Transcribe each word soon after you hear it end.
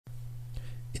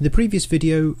In the previous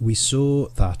video we saw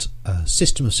that a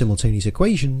system of simultaneous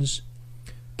equations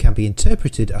can be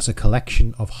interpreted as a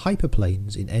collection of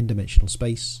hyperplanes in n-dimensional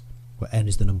space, where n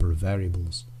is the number of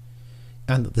variables,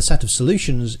 and that the set of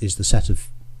solutions is the set of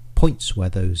points where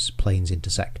those planes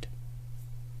intersect.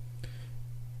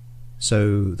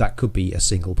 So that could be a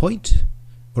single point,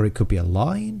 or it could be a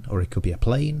line, or it could be a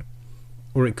plane,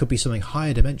 or it could be something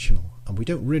higher dimensional, and we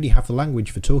don't really have the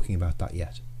language for talking about that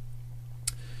yet.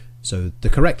 So the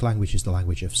correct language is the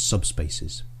language of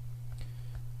subspaces.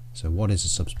 So what is a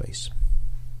subspace?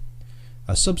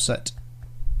 A subset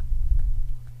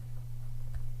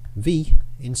V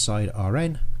inside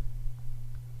Rn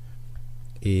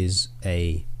is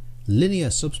a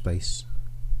linear subspace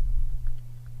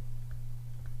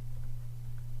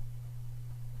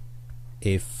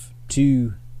if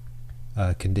two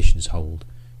conditions hold.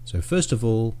 So first of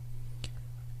all,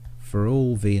 for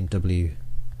all v and w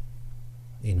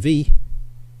in V,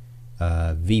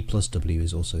 V plus W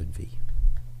is also in V.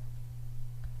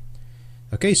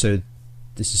 Okay, so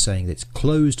this is saying that it's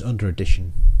closed under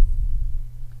addition.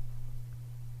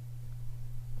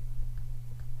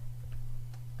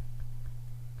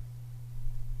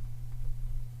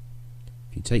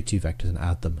 If you take two vectors and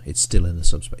add them, it's still in the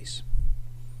subspace.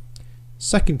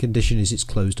 Second condition is it's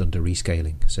closed under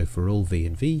rescaling. So for all V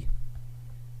in V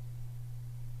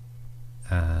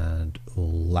and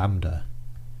all lambda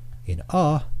in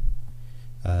R,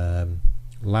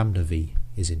 lambda V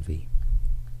is in V.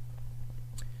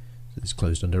 So it's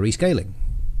closed under rescaling.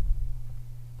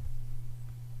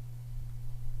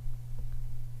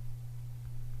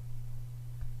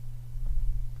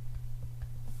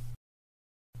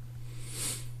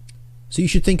 So you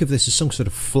should think of this as some sort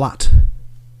of flat,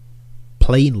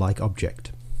 plane-like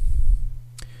object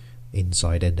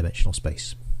inside n-dimensional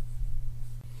space.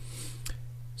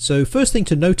 So first thing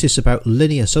to notice about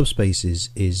linear subspaces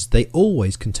is they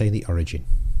always contain the origin.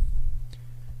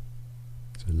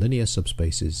 So linear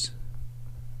subspaces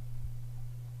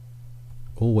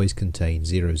always contain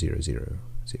 0, 0, 0,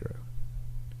 0.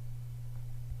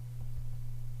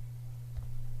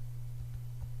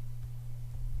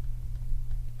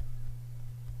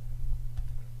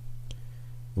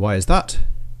 Why is that?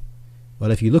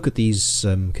 Well, if you look at these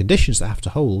conditions that have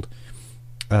to hold,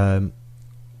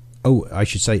 I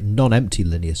should say non-empty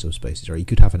linear subspaces, right? You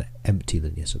could have an empty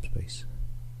linear subspace.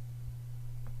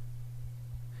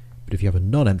 But if you have a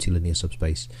non-empty linear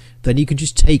subspace, then you can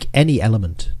just take any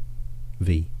element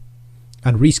V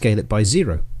and rescale it by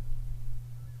 0,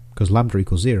 because lambda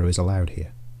equals 0 is allowed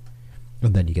here,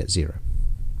 and then you get 0.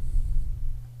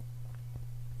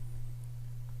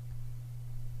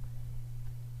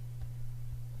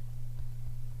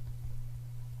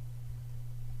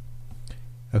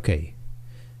 Okay,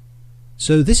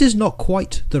 so this is not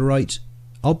quite the right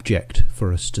object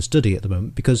for us to study at the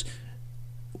moment, because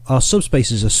our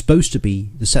subspaces are supposed to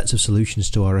be the sets of solutions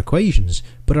to our equations,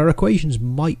 but our equations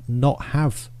might not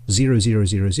have 0, 0,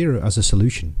 0, 0 as a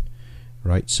solution,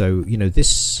 right? So, you know, this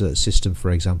system, for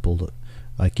example, that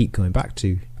I keep coming back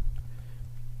to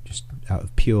just out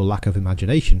of pure lack of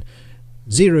imagination,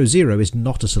 0, 0 is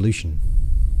not a solution.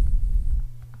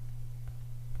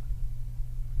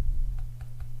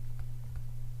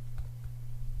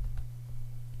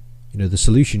 You know, the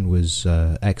solution was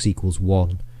x equals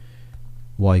 1,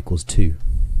 y equals 2.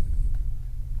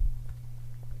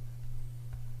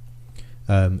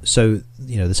 So,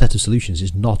 you know, the set of solutions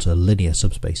is not a linear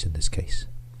subspace in this case.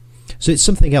 So it's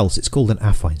something else. It's called an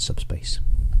affine subspace.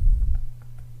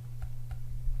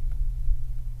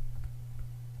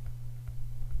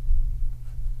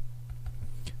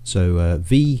 So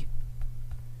V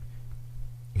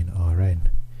in Rn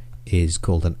is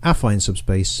called an affine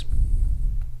subspace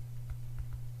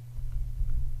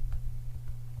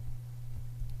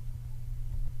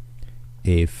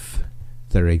if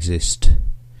there exist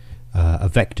a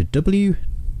vector W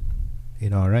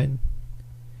in Rn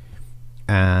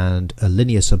and a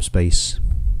linear subspace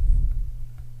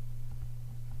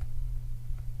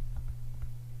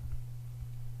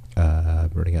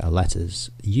running out of letters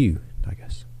U, I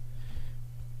guess,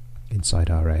 inside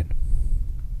Rn,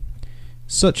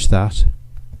 such that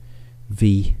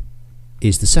V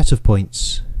is the set of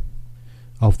points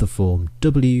of the form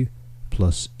W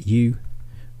plus U,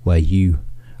 where U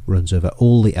runs over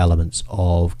all the elements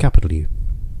of capital U.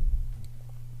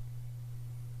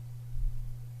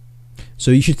 So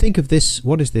you should think of this,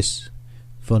 what is this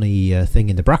funny thing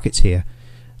in the brackets here?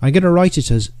 I'm going to write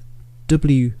it as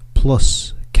W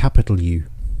plus capital U,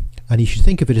 and you should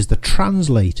think of it as the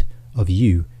translate of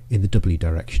U in the W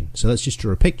direction. So let's just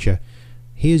draw a picture.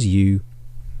 Here's U,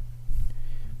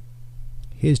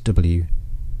 here's W,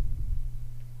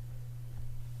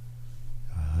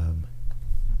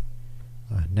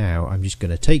 now I'm just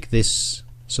going to take this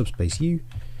subspace U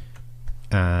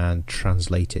and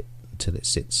translate it until it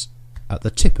sits at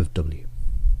the tip of W.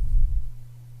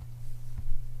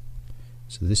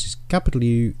 So this is capital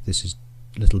U, this is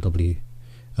little w,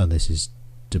 and this is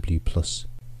W plus.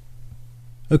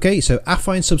 Okay, so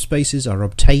affine subspaces are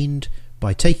obtained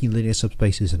by taking linear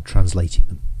subspaces and translating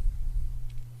them.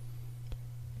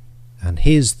 And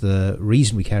here's the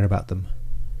reason we care about them.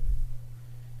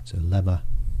 So lemma,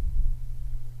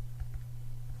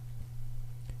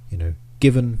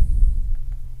 given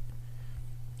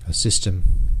a system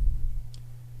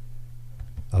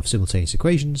of simultaneous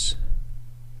equations,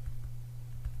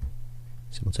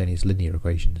 simultaneous linear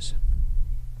equations,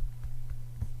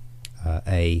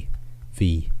 A,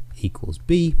 V equals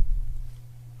B,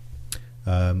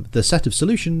 the set of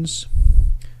solutions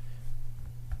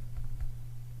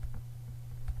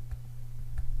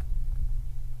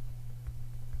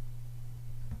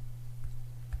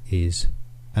is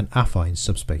an affine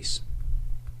subspace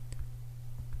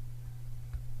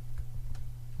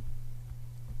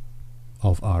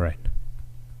of Rn,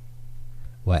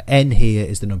 where n here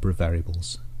is the number of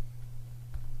variables.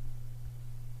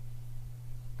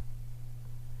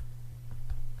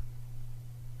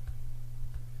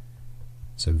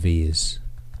 So V is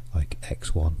like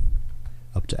x1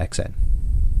 up to xn.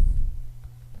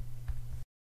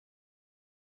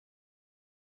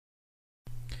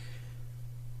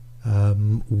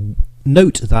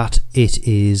 Note that it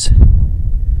is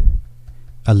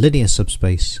a linear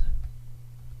subspace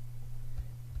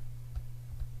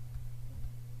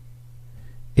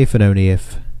if and only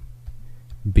if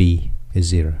B is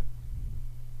 0.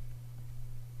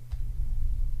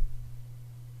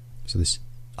 So this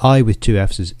I with two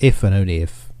F's is if and only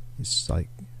if. It's like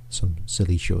some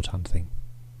silly shorthand thing.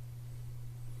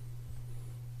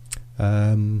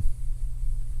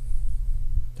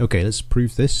 Okay, let's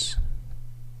prove this.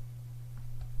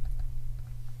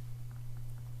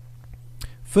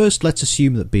 First, let's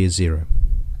assume that B is 0.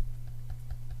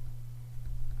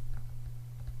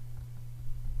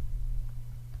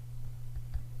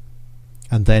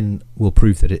 And then we'll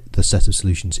prove that the set of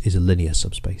solutions is a linear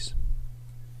subspace.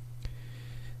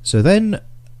 So then,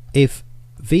 if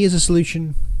V is a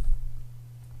solution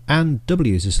and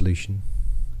W is a solution,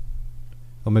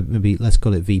 or maybe let's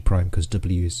call it V prime because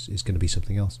W is going to be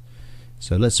something else.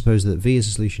 So let's suppose that V is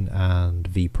a solution and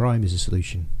V prime is a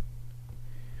solution.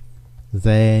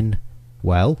 Then,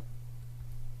 well,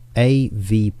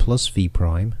 AV plus V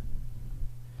prime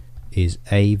is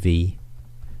AV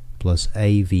plus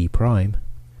AV prime,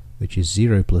 which is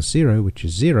 0 plus 0, which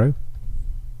is 0.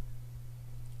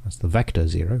 That's the vector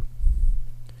 0.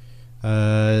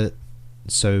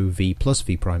 So V plus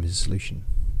V prime is a solution.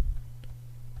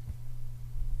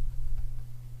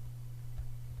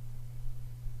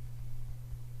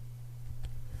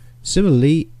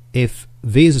 Similarly, if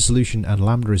V is a solution and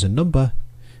lambda is a number,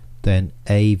 then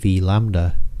AV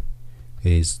lambda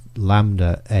is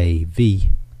lambda AV,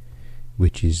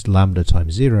 which is lambda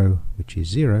times 0, which is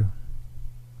 0.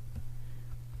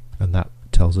 And that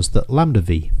tells us that lambda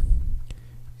V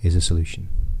is a solution.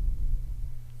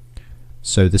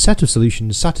 So the set of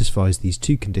solutions satisfies these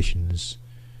two conditions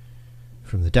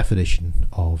from the definition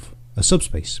of a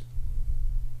subspace.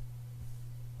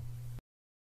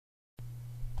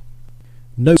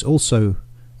 Note it's also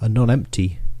a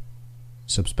non-empty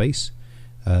subspace.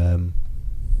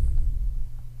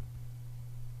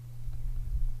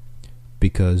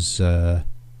 Because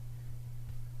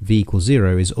V equals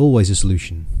 0 is always a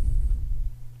solution.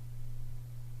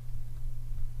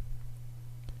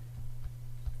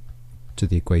 To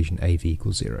the equation AV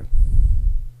equals 0.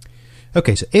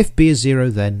 Okay, so if B is 0,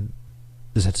 then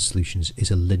the set of solutions is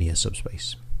a linear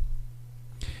subspace.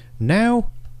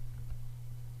 Now,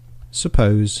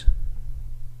 suppose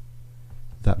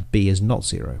that B is not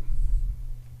 0.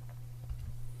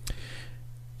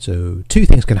 So two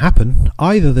things can happen.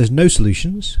 Either there's no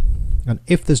solutions, and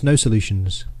if there's no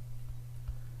solutions,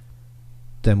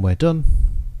 then we're done,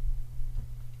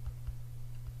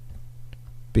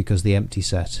 because the empty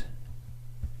set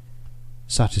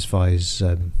satisfies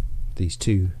these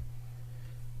two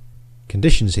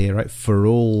conditions here, right? For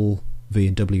all V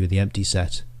and W in the empty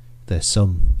set, their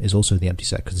sum is also in the empty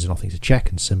set because there's nothing to check,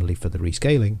 and similarly for the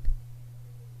rescaling.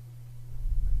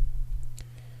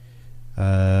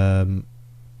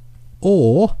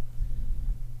 Or,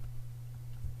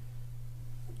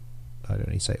 I don't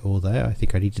need to say or there, I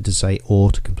think I needed to say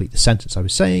or to complete the sentence I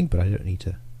was saying, but I don't need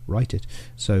to write it.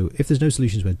 So if there's no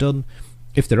solutions, we're done.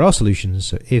 If there are solutions,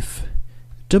 so if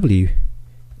W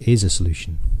is a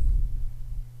solution,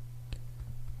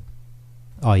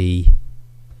 i.e.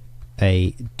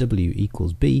 a w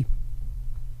equals b,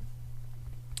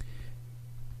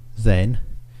 then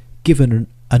given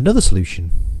another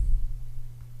solution,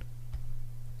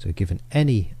 so given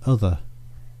any other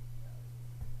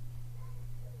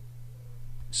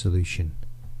solution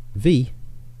v,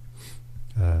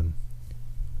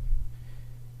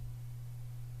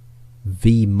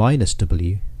 v minus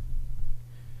w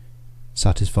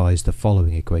satisfies the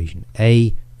following equation.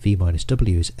 A v minus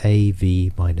w is a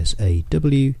v minus a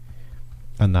w,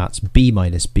 and that's b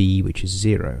minus b, which is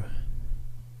 0.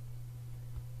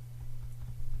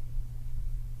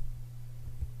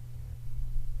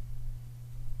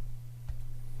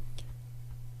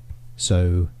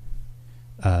 So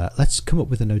let's come up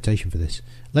with a notation for this.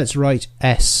 Let's write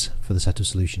S for the set of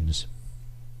solutions.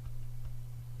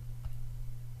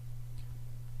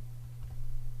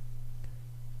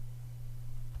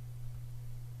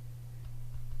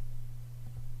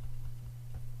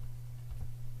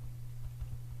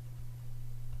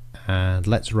 And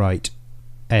let's write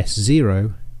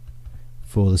S0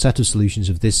 for the set of solutions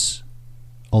of this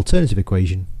alternative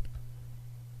equation,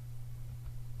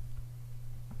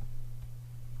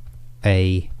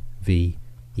 a v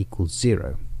equals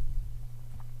 0.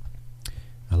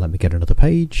 Now let me get another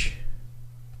page.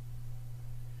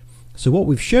 So what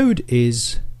we've showed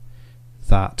is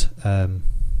that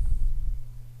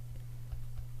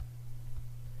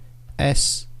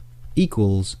S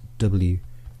equals w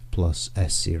plus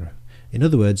S0. In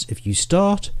other words, if you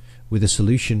start with a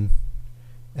solution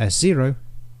S0,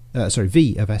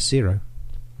 v of S0,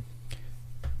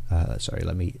 sorry,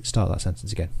 let me start that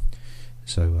sentence again.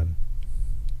 So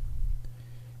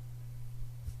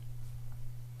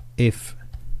if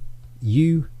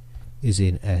u is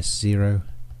in S0,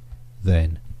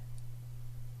 then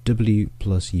w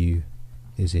plus u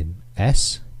is in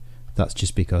S. That's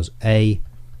just because a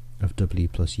of w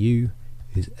plus u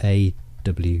is a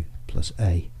w plus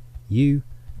a u,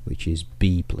 which is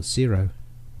b plus 0,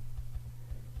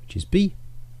 which is b.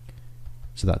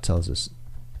 So that tells us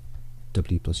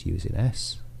w plus u is in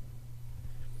S.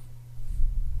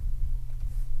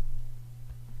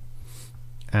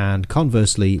 And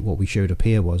conversely, what we showed up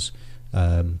here was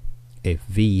if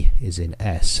v is in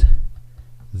S,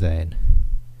 then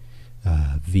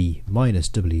v minus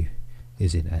w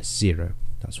is in S0.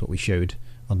 That's what we showed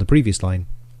on the previous line,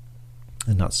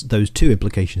 and that's those two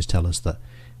implications tell us that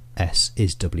S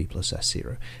is w plus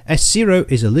S0.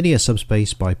 S0 is a linear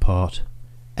subspace by part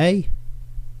A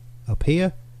up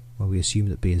here, where we assume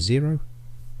that b is 0.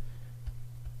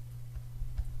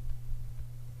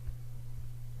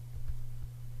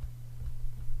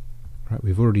 Right,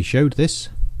 we've already showed this,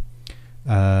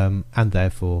 and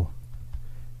therefore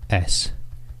S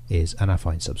is an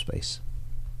affine subspace.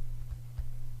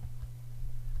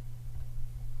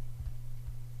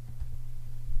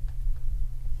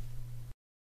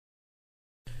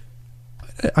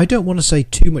 I don't want to say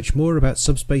too much more about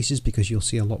subspaces because you'll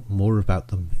see a lot more about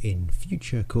them in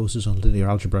future courses on linear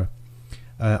algebra.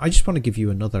 I just want to give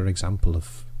you another example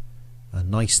of a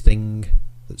nice thing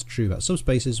that's true about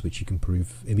subspaces, which you can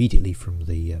prove immediately from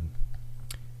the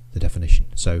definition.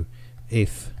 So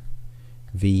if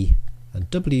v and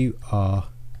w are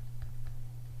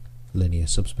linear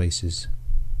subspaces,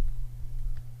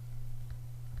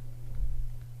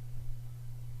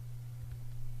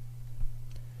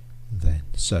 then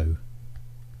so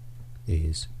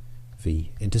is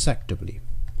v intersect w.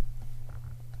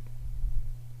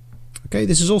 Okay,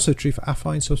 this is also true for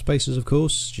affine subspaces, of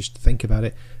course. Just think about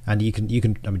it, and you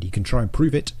can try and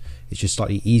prove it. It's just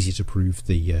slightly easier to prove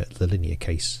the linear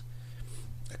case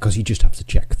because you just have to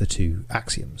check the two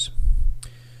axioms.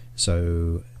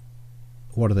 So,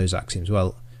 what are those axioms?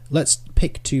 Well, let's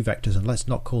pick two vectors and let's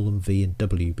not call them v and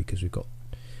w because we've got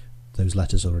those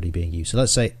letters already being used. So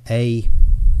let's say a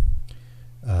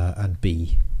and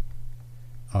b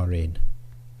are in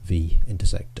v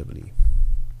intersect w.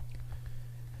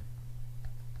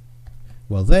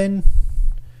 Well then,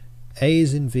 a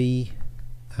is in v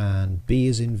and b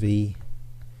is in v,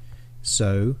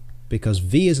 so because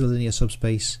v is a linear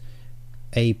subspace,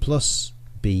 a plus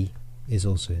b is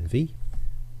also in v,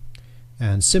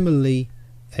 and similarly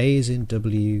a is in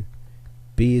w,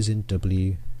 b is in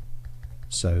w,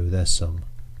 so their sum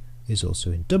is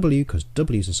also in w because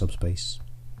w is a subspace,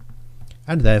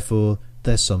 and therefore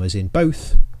their sum is in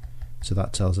both, so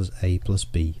that tells us a plus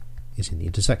b is in the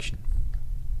intersection.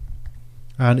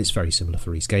 And it's very similar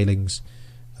for rescalings.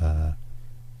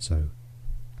 So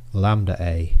lambda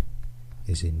a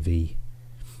is in v,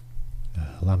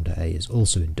 lambda a is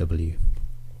also in w,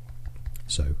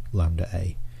 so lambda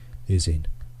a is in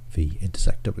v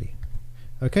intersect w.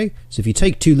 Okay, so if you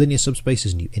take two linear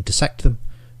subspaces and you intersect them,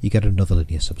 you get another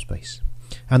linear subspace.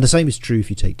 And the same is true if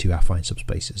you take two affine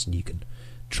subspaces, and you can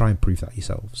try and prove that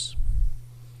yourselves.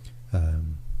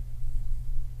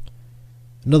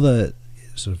 Another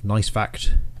sort of nice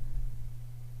fact,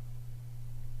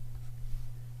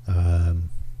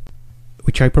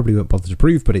 which I probably won't bother to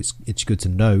prove, but it's good to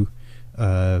know,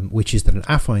 which is that an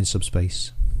affine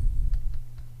subspace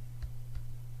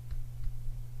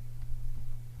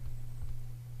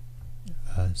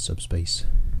subspace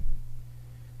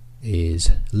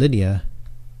is linear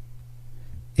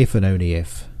if and only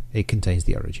if it contains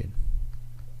the origin.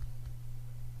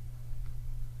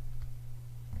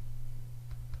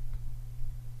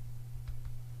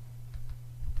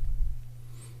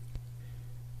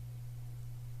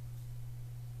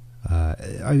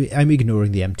 I'm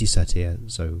ignoring the empty set here,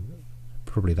 so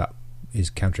probably that is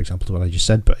counterexample to what I just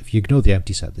said, but if you ignore the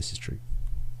empty set, this is true.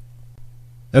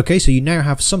 Okay, so you now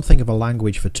have something of a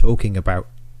language for talking about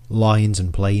lines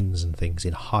and planes and things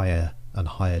in higher and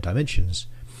higher dimensions.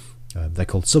 They're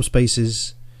called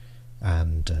subspaces,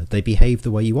 and they behave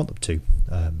the way you want them to.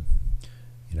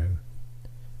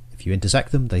 If you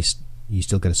intersect them, you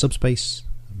still get a subspace,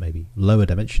 maybe lower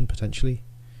dimension potentially.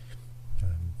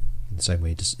 In the same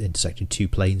way, intersecting two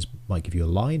planes might give you a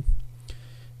line.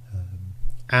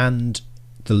 And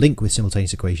the link with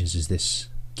simultaneous equations is this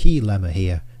key lemma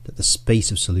here, that the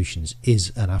space of solutions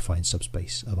is an affine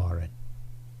subspace of Rn.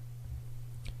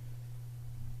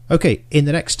 Okay, in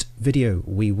the next video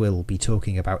we will be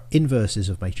talking about inverses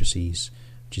of matrices,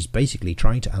 which is basically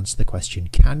trying to answer the question,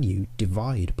 can you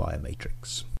divide by a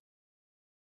matrix?